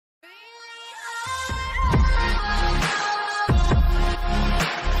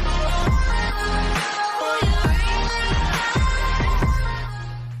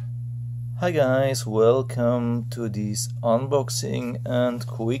Hi guys, welcome to this unboxing and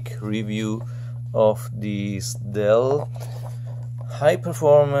quick review of this Dell high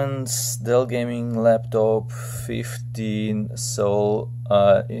performance Dell gaming laptop, 15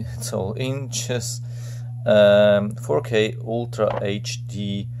 inches, 4K Ultra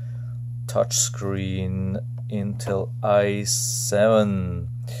HD touchscreen Intel i7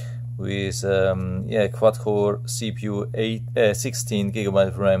 with quad-core CPU,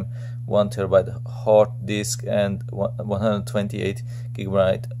 16GB RAM, 1TB hard disk, and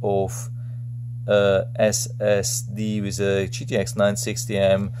 128GB of SSD with a GTX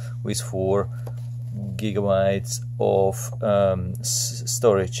 960M with 4GB of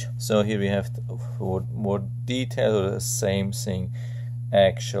storage. So here we have for more detail, the same thing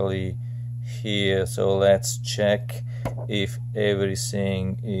actually here. So let's check if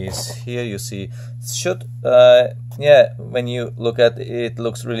everything is here. You see, when you look at it, it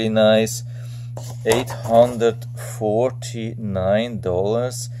looks really nice.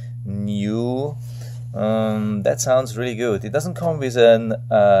 $849 new. That sounds really good. It doesn't come with an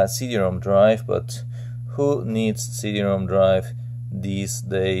CD-ROM drive, but who needs CD-ROM drive these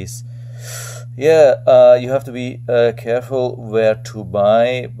days? You have to be careful where to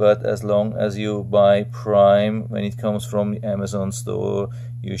buy, but as long as you buy Prime when it comes from the Amazon store,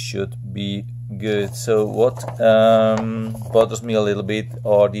 you should be good. So what bothers me a little bit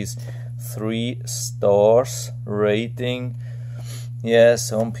are these 3 stars rating.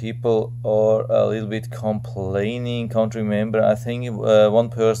 Some people are a little bit complaining. Can't remember. I think one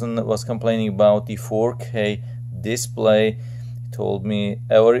person was complaining about the 4K display. Told me,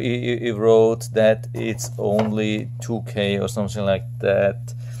 or he wrote that it's only 2K or something like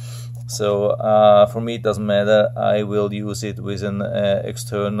that. So for me it doesn't matter. I will use it with an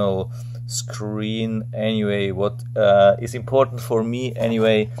external screen anyway. What is important for me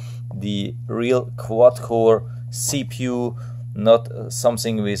anyway, the real quad-core CPU, not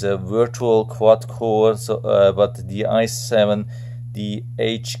something with a virtual quad-core. But the i7, the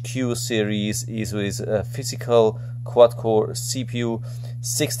HQ series, is with a physical quad-core CPU,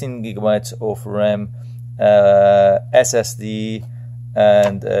 16GB of RAM, SSD,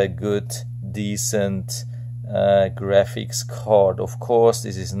 and a good decent graphics card. Of course,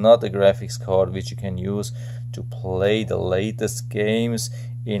 this is not a graphics card which you can use to play the latest games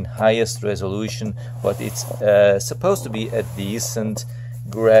in highest resolution, but it's supposed to be a decent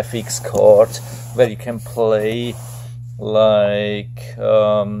graphics card where you can play like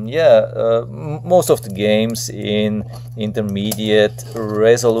most of the games in intermediate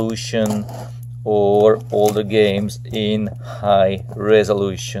resolution or all the games in high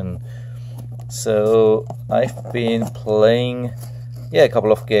resolution. So I've been playing a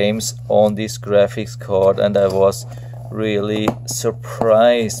couple of games on this graphics card, and I was really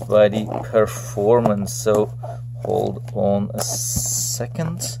surprised by the performance. So hold on a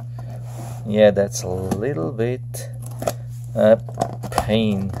second. That's a little bit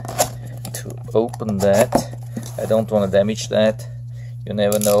pain to open that. I don't want to damage that. You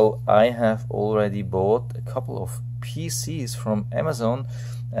never know. I have already bought a couple of PCs from Amazon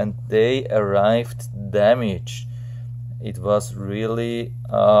and they arrived damaged. It was really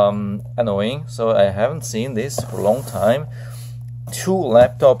annoying. So I haven't seen this for a long time. 2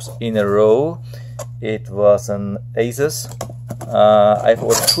 laptops in a row. It was an Asus. I've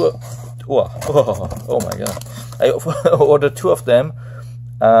ordered 2. Oh my god. I ordered 2 of them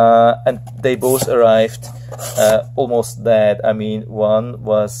and they both arrived almost dead. I mean, one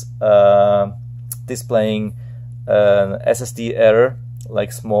was displaying SSD error,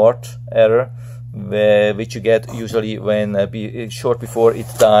 like smart error, which you get usually when short before it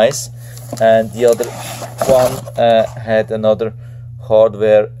dies, and the other one had another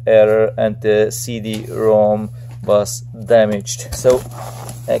hardware error and the CD-ROM was damaged. So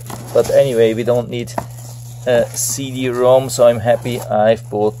but anyway, we don't need CD-ROM, so I'm happy I've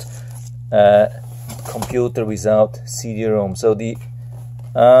bought a computer without CD-ROM. So the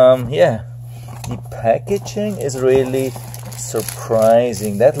packaging is really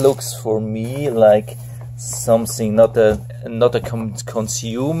surprising. That looks for me like something, not a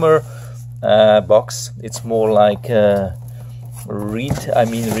consumer box. It's more like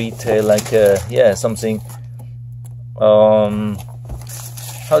retail, like something.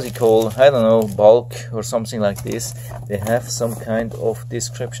 How's it called? I don't know, bulk or something like this. They have some kind of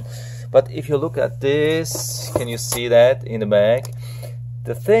description. But if you look at this, can you see that in the back?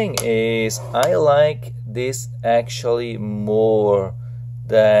 The thing is, I like this actually more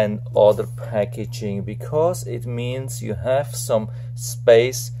than other packaging because it means you have some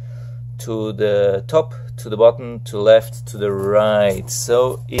space to the top, to the bottom, to left, to the right,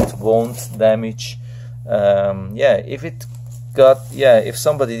 so it won't damage. Yeah, if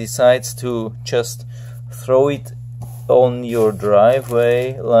somebody decides to just throw it on your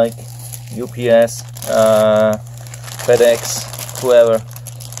driveway, like UPS, FedEx, whoever,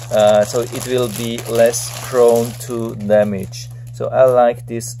 so it will be less prone to damage. So I like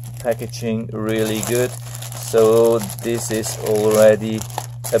this packaging really good. So this is already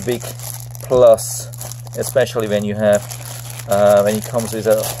a big plus, especially when you have when it comes with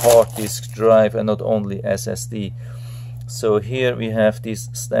a hard disk drive and not only SSD. So here we have this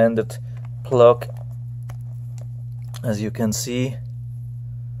standard plug, as you can see.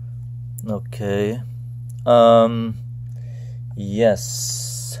 Okay.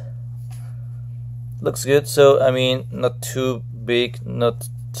 Yes, looks good. So I mean, not too big, not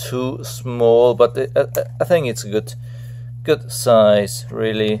too small, but I think it's good size,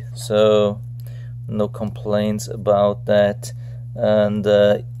 really. So no complaints about that. And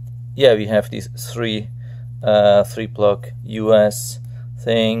yeah, we have this three plug US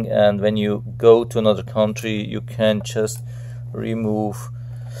thing, and when you go to another country, you can just remove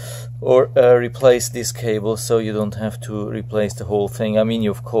or replace this cable, so you don't have to replace the whole thing. I mean,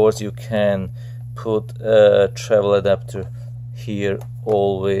 of course you can put a travel adapter here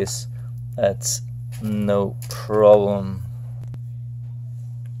always, that's no problem.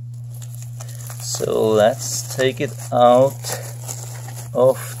 So let's take it out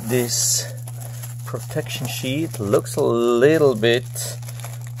of this protection sheet. Looks a little bit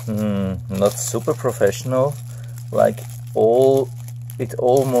not super professional, like it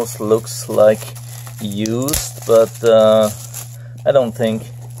almost looks like used, but I don't think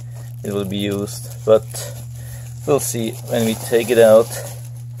it will be used, but we'll see when we take it out.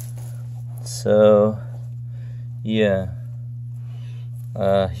 So yeah,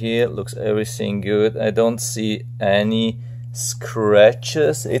 here looks everything good. I don't see any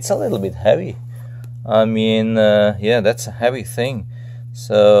scratches. It's a little bit heavy. I mean, yeah, that's a heavy thing,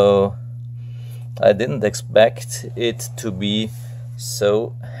 so I didn't expect it to be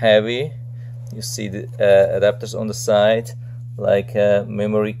so heavy. You see the adapters on the side, like a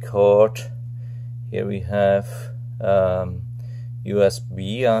memory card. Here we have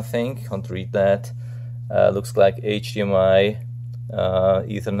USB, I think, can't read that. Looks like HDMI,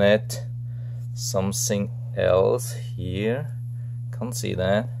 Ethernet, something else here, can't see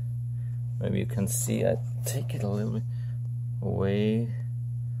that. Maybe you can see. I take it a little bit away,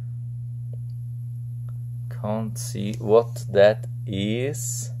 can't see what that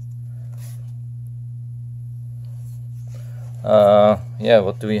is. Yeah,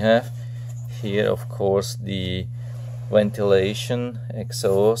 what do we have here? Of course, the ventilation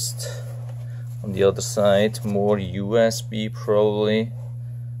exhaust. On the other side, more USB probably.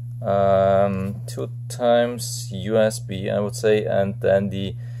 2 times USB, I would say, and then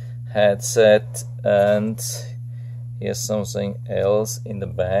the headset, and here's something else in the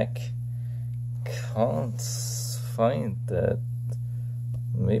back. Can't find that.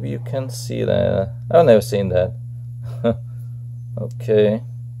 Maybe you can see that. I've never seen that. Okay,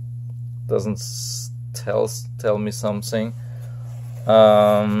 doesn't tell me something.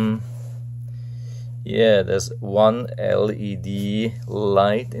 Yeah, there's one LED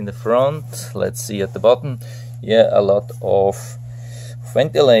light in the front. Let's see at the bottom. Yeah, a lot of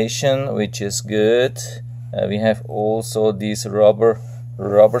ventilation, which is good. We have also these rubber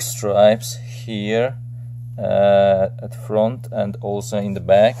stripes here at front and also in the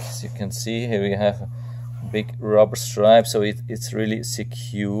back. As you can see, here we have a big rubber stripe, so it's really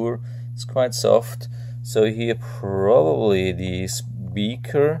secure. It's quite soft. So here probably the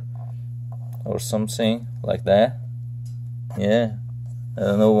speaker or something like that. Yeah, I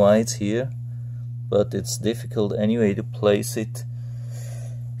don't know why it's here, but it's difficult anyway to place it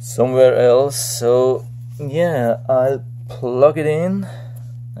somewhere else. So yeah, I'll plug it in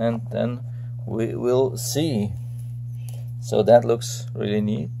and then we will see. So that looks really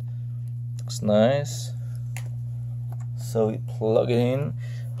neat, looks nice. So we plug it in.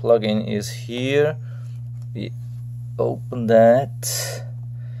 Plug-in is here. We open that,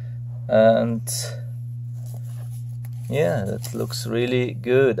 and yeah, that looks really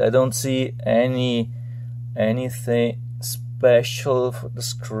good. I don't see anything special for the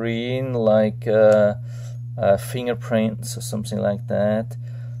screen, like fingerprints or something like that.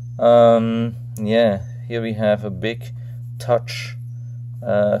 Yeah, here we have a big touch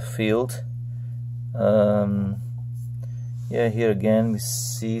field. Yeah, here again we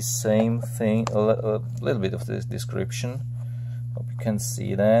see same thing, a little bit of this description. Hope you can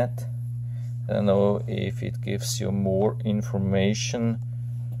see that. I don't know if it gives you more information.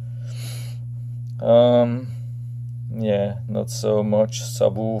 Yeah, not so much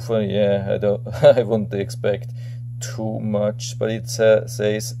subwoofer. Yeah, I wouldn't expect too much, but it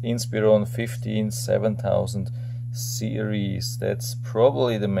says Inspiron 7000 series. That's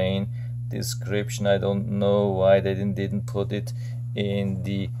probably the main description. I don't know why they didn't put it in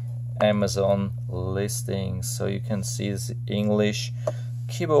the Amazon listing. So you can see this English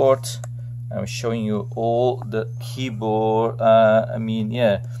keyboard. I'm showing you all the keyboard. I mean,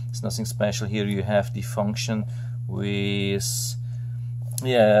 yeah, it's nothing special here. You have the function with,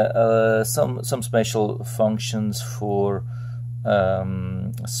 yeah, some special functions for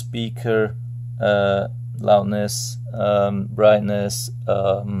speaker loudness, brightness,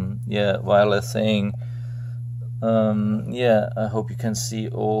 yeah, wireless thing. Yeah, I hope you can see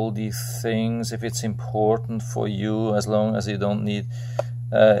all these things if it's important for you, as long as you don't need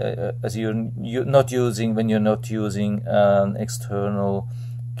as you're not using, when you're not using an external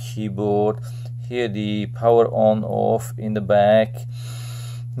keyboard. Here the power on off in the back.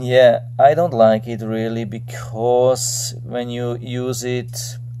 Yeah, I don't like it really, because when you use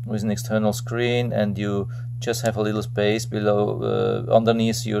it with an external screen and you just have a little space below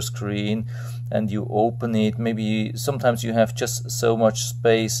underneath your screen and you open it, maybe sometimes you have just so much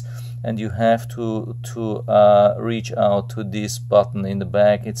space and you have to reach out to this button in the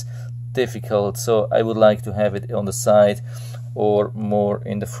back. It's difficult, so I would like to have it on the side or more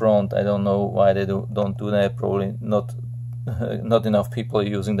in the front. I don't know why they don't do that. Probably not enough people are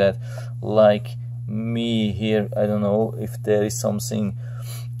using that like me here. I don't know if there is something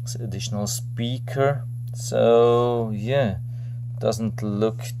additional speaker. So yeah, doesn't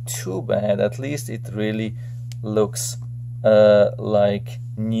look too bad. At least it really looks like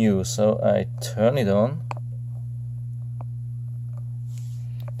new. So I turn it on.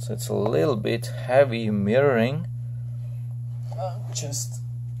 So it's a little bit heavy mirroring. Just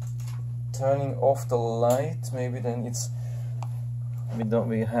turning off the light, maybe then it's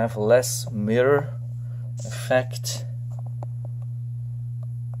we have less mirror effect.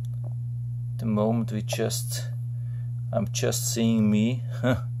 The moment I'm just seeing me.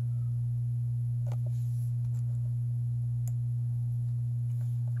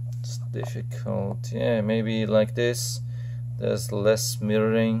 It's difficult. Yeah, maybe like this. There's less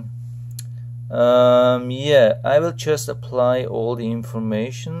mirroring. Yeah, I will just apply all the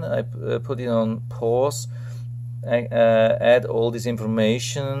information. I put it on pause, add all this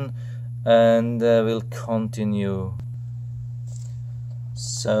information, and we'll continue.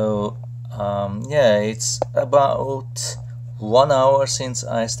 So yeah, it's about 1 hour since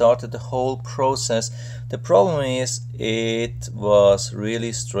I started the whole process. The problem is it was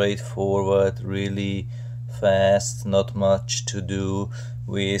really straightforward, really fast, not much to do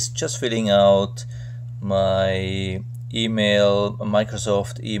with just filling out my email,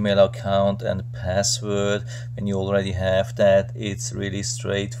 Microsoft email account and password. When you already have that, it's really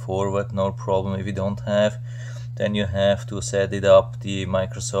straightforward, no problem. If you don't have, then you have to set it up, the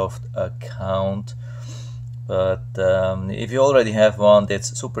Microsoft account. But if you already have one,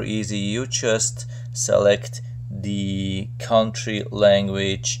 that's super easy. You just select the country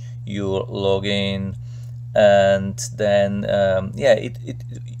language, your login, and then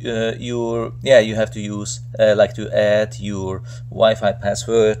you have to use like to add your Wi-Fi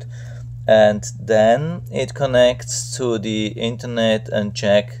password, and then it connects to the internet and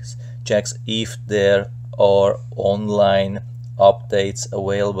checks if there are online updates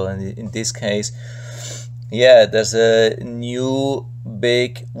available. And in this case, yeah, there's a new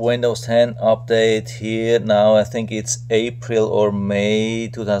big Windows 10 update here now. I think it's April or May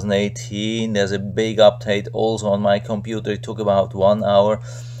 2018. There's a big update also on my computer. It took about 1 hour.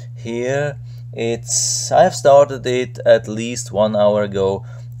 Here I've started it at least 1 hour ago,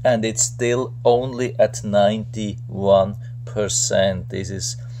 and it's still only at 91%. This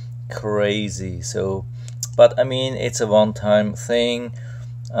is crazy. So, but I mean, it's a one-time thing.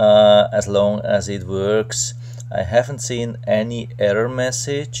 As long as it works. I haven't seen any error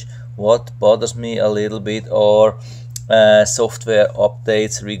message. What bothers me a little bit are software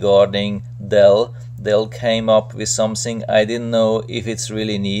updates regarding Dell. Dell came up with something. I didn't know if it's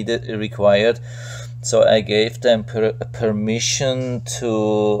really required. So I gave them permission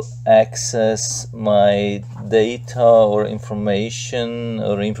to access my data or information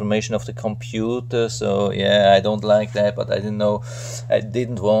of the computer. So yeah, I don't like that, but I didn't know, I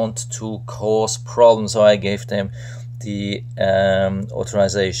didn't want to cause problems, so I gave them the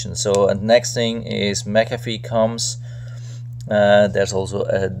authorization. So and next thing is McAfee comes. There's also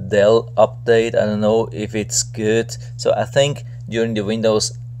a Dell update. I don't know if it's good. So I think during the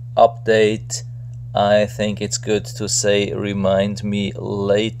Windows update I think it's good to say remind me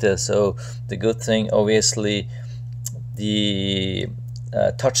later. So the good thing, obviously, the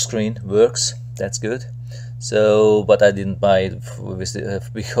touchscreen works. That's good. So, but I didn't buy it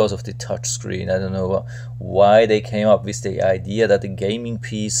because of the touchscreen. I don't know why they came up with the idea that a gaming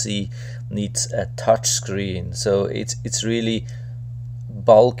PC needs a touchscreen. So it's really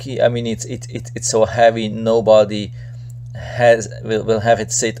bulky. I mean, it's so heavy. Nobody will have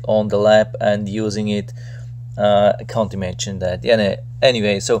it sit on the lap and using it. I can't imagine that. Yeah.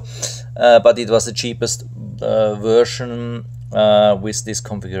 Anyway, so but it was the cheapest version with this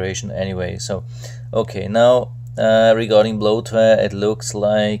configuration anyway. So okay, now regarding bloatware, it looks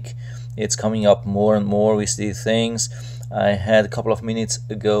like it's coming up more and more with these things. I had a couple of minutes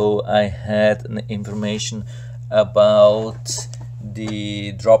ago, I had an information about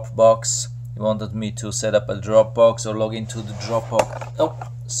the Dropbox. You wanted me to set up a Dropbox or log into the Dropbox. Oh,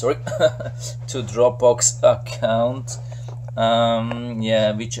 sorry, to Dropbox account.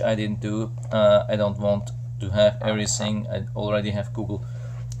 Yeah, which I didn't do. I don't want to have everything. I already have Google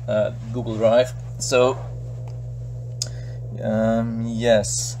Drive. So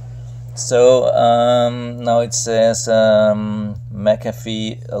yes. So now it says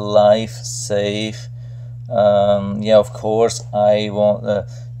McAfee Live Save. Yeah, of course I want.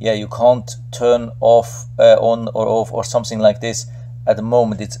 Yeah, you can't turn off on or off or something like this at the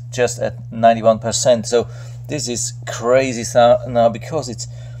moment. It's just at 91%. So this is crazy now, because it's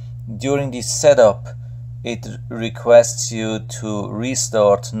during this setup it requests you to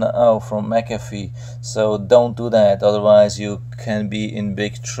restart now from McAfee. So don't do that, otherwise you can be in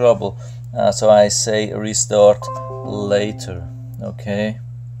big trouble. So I say restart later. Okay.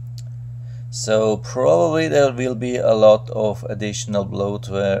 So probably there will be a lot of additional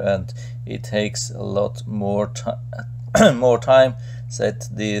bloatware and it takes a lot more more time. Set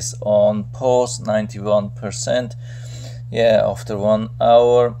this on pause, 91%. Yeah, after 1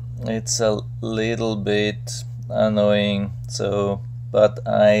 hour it's a little bit annoying. So but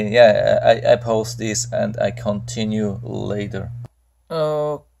I pause this and I continue later.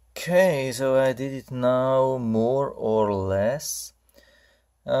 Okay, so I did it now more or less.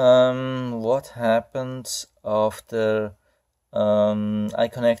 What happened after I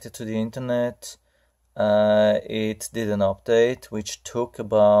connected to the internet? It did an update which took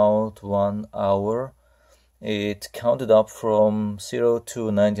about 1 hour. It counted up from 0 to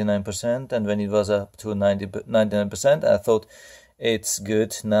 99%, and when it was up to 99%, I thought it's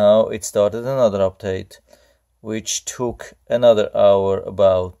good. Now it started another update which took another hour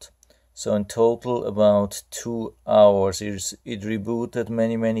about. So in total about 2 hours. It rebooted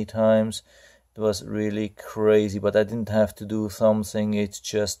many times. It was really crazy, but I didn't have to do something, it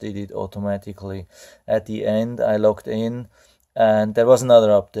just did it automatically. At the end I logged in and there was another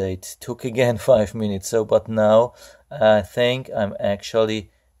update. It took again 5 minutes. So but now I think I'm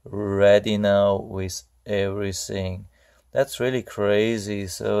actually ready now with everything. That's really crazy,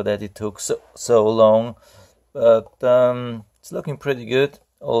 so that it took so long, but it's looking pretty good.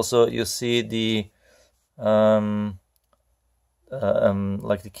 Also, you see the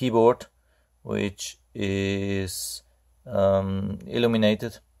like the keyboard, which is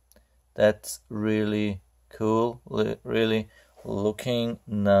illuminated. That's really cool, really looking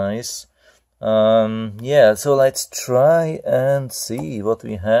nice. Yeah, so let's try and see what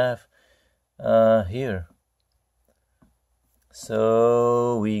we have here.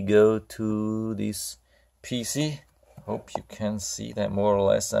 So we go to this PC. Hope you can see that more or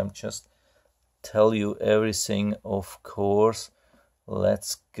less. I'm just tell you everything, of course.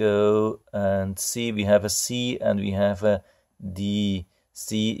 Let's go and see. We have a C and we have a D.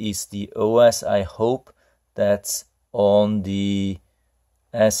 C is the OS. I hope that's on the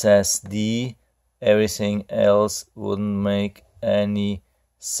SSD. Everything else wouldn't make any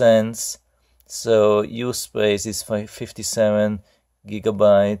sense. So use space is 57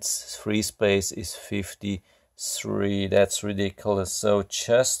 gigabytes. Free space is 53. That's ridiculous. So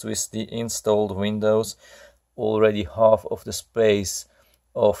just with the installed Windows, already half of the space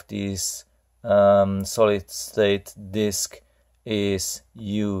of this solid state disk is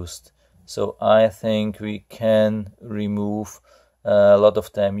used. So I think we can remove a lot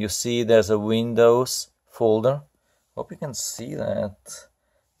of them. You see there's a Windows folder. Hope you can see that.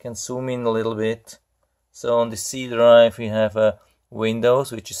 Can zoom in a little bit. So on the C drive we have a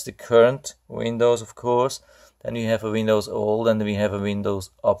Windows, which is the current Windows, of course. Then we have a Windows old and we have a Windows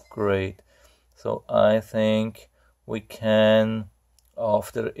upgrade. So I think we can,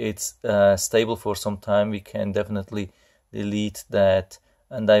 after it's stable for some time, we can definitely delete that.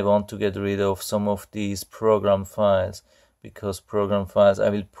 And I want to get rid of some of these program files, because program files I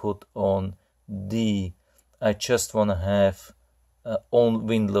will put on D. I just want to have on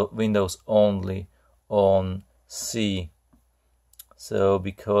Windows only on C. So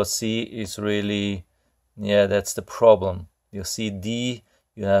because C is really, yeah, that's the problem. You see D,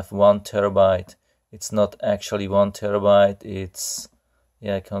 you have 1 terabyte. It's not actually 1 terabyte. It's,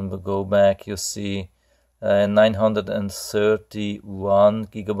 yeah, I can go back. You see 931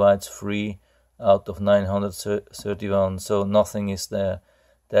 gigabytes free out of 931. So nothing is there.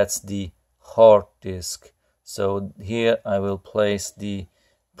 That's the hard disk. So here I will place the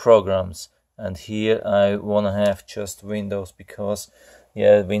programs, and here I want to have just Windows, because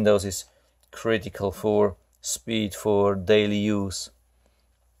yeah, Windows is critical for speed for daily use.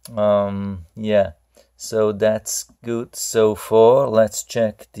 Yeah, so that's good so far. Let's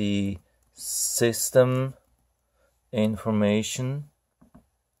check the system information.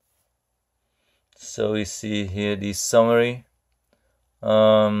 So we see here the summary.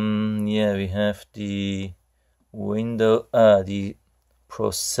 Yeah, we have the the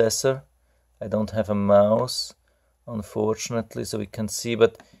processor. I don't have a mouse, unfortunately, so we can see,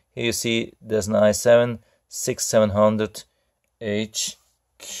 but here you see there's an i7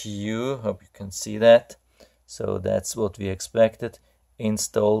 6700HQ. Hope you can see that. So that's what we expected.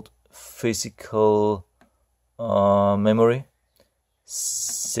 Installed physical memory,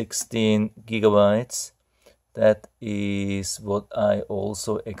 16 gigabytes. That is what I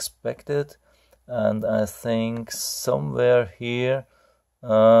also expected. And I think somewhere here,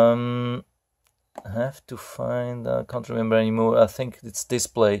 I have to find, I can't remember anymore. I think it's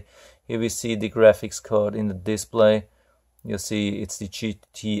display. Here we see the graphics card in the display. You see it's the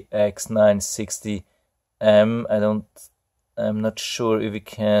GTX 960M. I'm not sure if we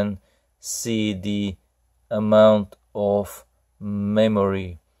can see the amount of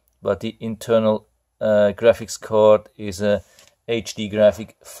memory, but the internal graphics card is a HD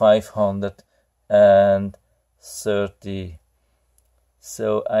graphic 530.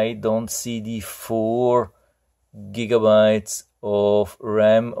 So I don't see the 4 gigabytes of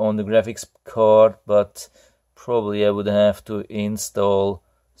RAM on the graphics card, but probably I would have to install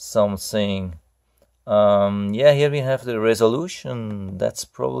something. Yeah, here we have the resolution. That's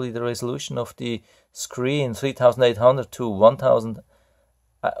probably the resolution of the screen, 3800 to 2100,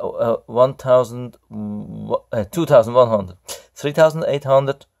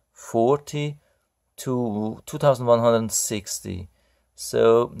 3840 to 2160.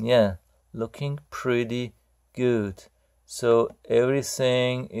 So yeah, looking pretty good. So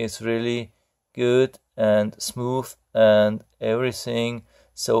everything is really good and smooth and everything.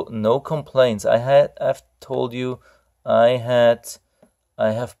 So no complaints. I've told you I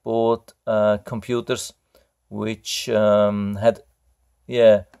have bought computers which had,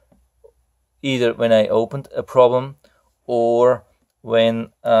 yeah, either when I opened a problem or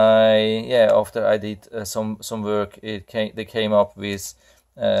when after I did some work, they came up with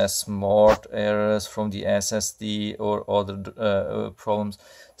smart errors from the SSD or other problems.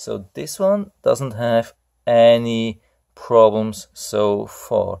 So this one doesn't have any problems so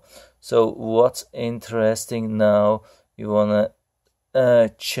far. So what's interesting now, you wanna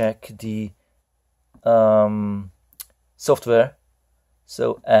check the software,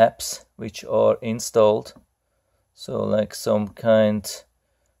 so apps which are installed. So like some kind,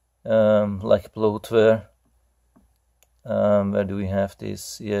 like bloatware. Where do we have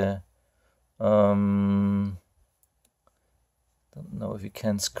this? Yeah. Don't know if you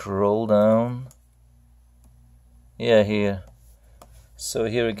can scroll down. Yeah, here. So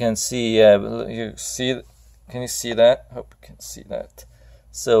here you can see, you see, can you see that? Hope you can see that.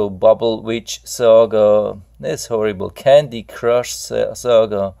 So Bubble Witch Saga, that's horrible. Candy Crush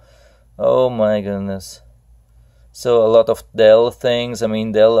Saga, oh my goodness. So a lot of Dell things, I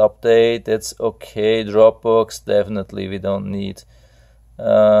mean Dell update, that's okay. Dropbox, definitely we don't need.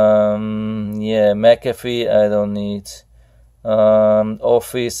 Yeah, McAfee, I don't need.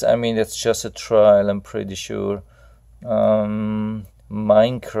 Office, I mean that's just a trial, I'm pretty sure.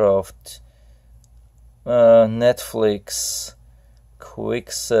 Minecraft, Netflix,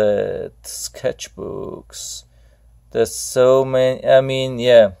 Quickset, sketchbooks. There's so many. I mean,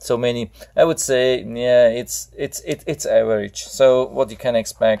 yeah, so many. I would say, yeah, it's average. So what you can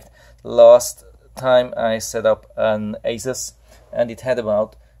expect. Last time I set up an Asus, and it had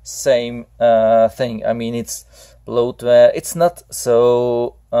about same thing. I mean, it's bloatware. It's not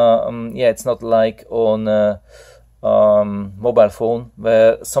so. Yeah, it's not like on mobile phone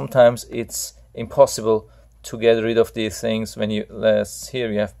where sometimes it's impossible to get rid of these things. When you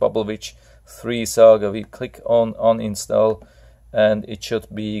here you have Bubble Witch 3 Saga, we click on uninstall and it should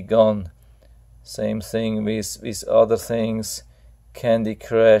be gone. Same thing with other things, Candy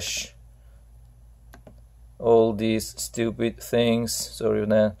Crush, all these stupid things. Sorry for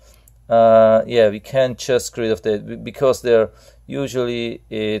that. Yeah, we can't just get rid of that because they're usually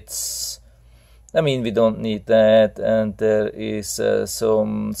I mean, we don't need that, and there is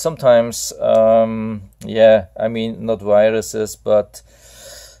sometimes yeah, I mean, not viruses, but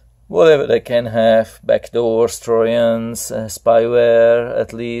whatever they can have, backdoors, Trojans, spyware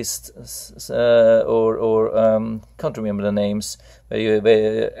at least, or can't remember the names,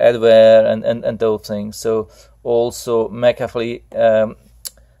 adware and those things. So also McAfee,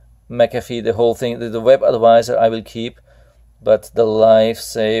 the whole thing, the web advisor I will keep, but the life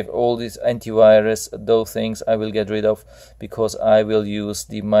save, all these antivirus, those things I will get rid of, because I will use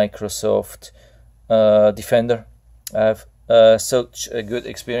the Microsoft Defender. I have such a good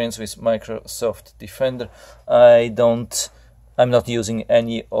experience with Microsoft Defender. I'm not using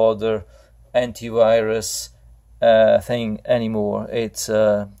any other antivirus thing anymore. It's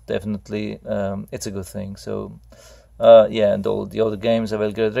definitely it's a good thing. So yeah, and all the other games I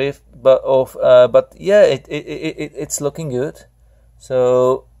will get rid of, but yeah, it's looking good.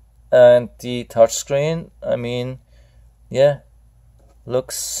 So, and the touchscreen, I mean, yeah,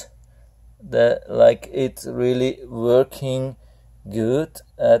 looks like it's really working good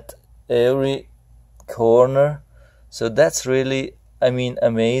at every corner. So that's really, I mean,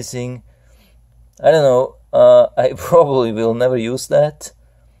 amazing. I don't know, I probably will never use that.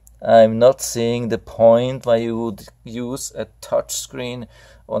 I'm not seeing the point why you would use a touchscreen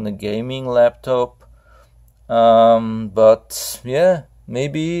on a gaming laptop. But yeah,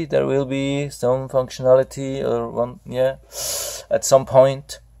 maybe there will be some functionality or one, yeah, at some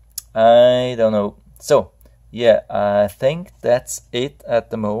point. I don't know. So yeah, I think that's it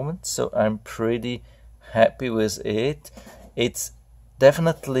at the moment. So I'm pretty happy with it. It's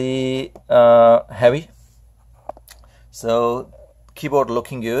definitely heavy. So keyboard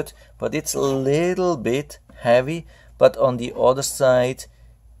looking good, but it's a little bit heavy. But on the other side,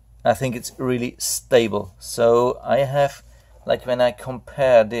 I think it's really stable. So I have, like, when I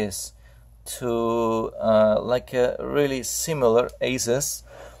compare this to like a really similar Asus,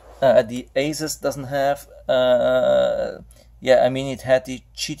 the Asus doesn't have yeah, I mean, it had the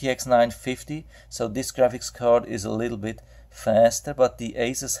GTX 950, so this graphics card is a little bit faster, but the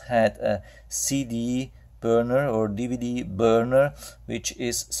Asus had a CD burner or DVD burner, which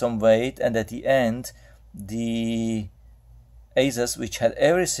is some weight, and at the end the Asus, which had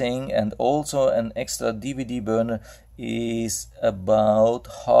everything and also an extra DVD burner, is about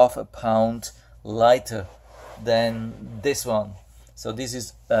half a pound lighter than this one. So this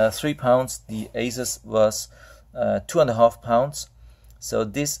is 3 pounds, the Asus was 2.5 pounds. So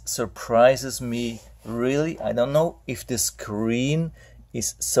this surprises me really. I don't know if the screen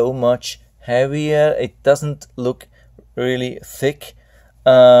is so much heavier. It doesn't look really thick.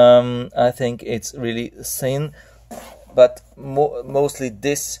 I think it's really thin, but mostly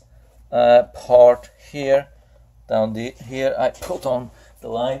this part here, down here, I put on the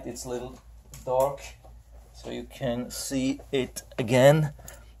light. It's a little dark, so you can see it again.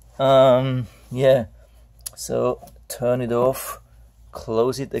 Yeah, so turn it off,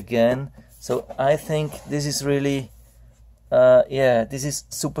 close it again. So I think this is really yeah, this is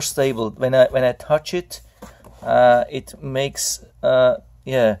super stable. When I touch it, it makes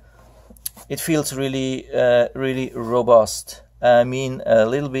yeah, it feels really really robust. I mean, a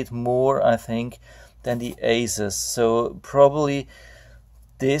little bit more, I think, than the Asus. So probably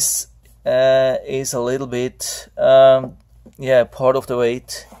this is a little bit yeah, part of the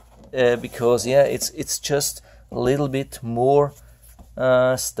weight, because yeah, it's just a little bit more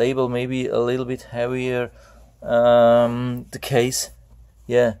stable, maybe a little bit heavier, the case,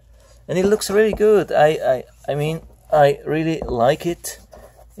 yeah, and it looks really good. I mean, I really like it.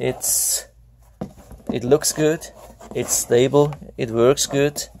 It looks good, it's stable, it works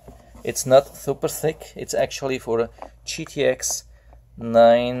good. It's not super thick. It's actually for a GTX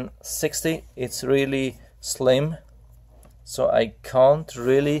 960. It's really slim, so I can't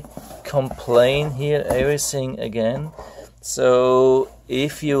really complain here. Everything again. So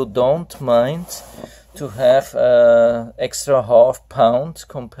if you don't mind to have extra half pound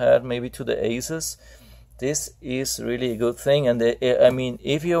compared maybe to the Asus, this is really a good thing. And I mean,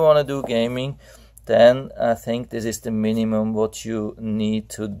 if you want to do gaming, then I think this is the minimum what you need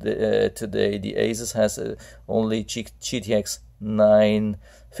today. The Asus has only GTX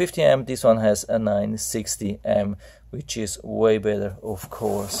 950M. This one has a 960M, which is way better, of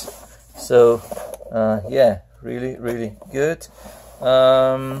course. So yeah, really really good.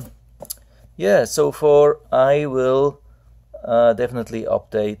 Yeah, so far I will definitely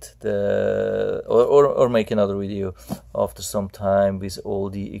update the or make another video after some time with all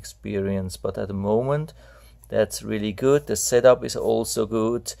the experience, but at the moment That's really good. The setup is also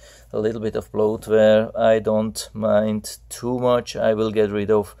good. A little bit of bloatware, I don't mind too much. I will get rid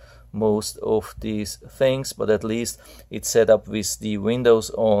of most of these things, but at least it's set up with the Windows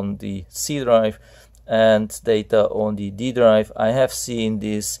on the C drive and data on the D drive. I have seen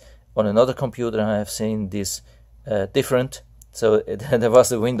this on another computer. I have seen this different. So there was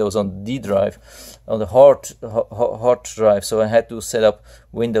the Windows on the D drive, on the hard drive. So I had to set up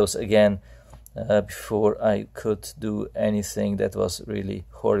Windows again before I could do anything that was really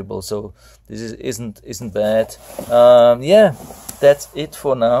horrible. So this isn't bad. Yeah, that's it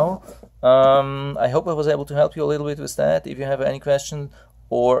for now. I hope I was able to help you a little bit with that. If you have any question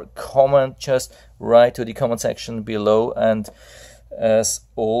or comment, just write to the comment section below. And as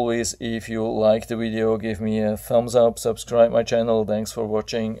always, if you like the video, give me a thumbs up, subscribe my channel. Thanks for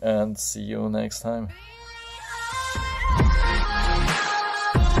watching and see you next time.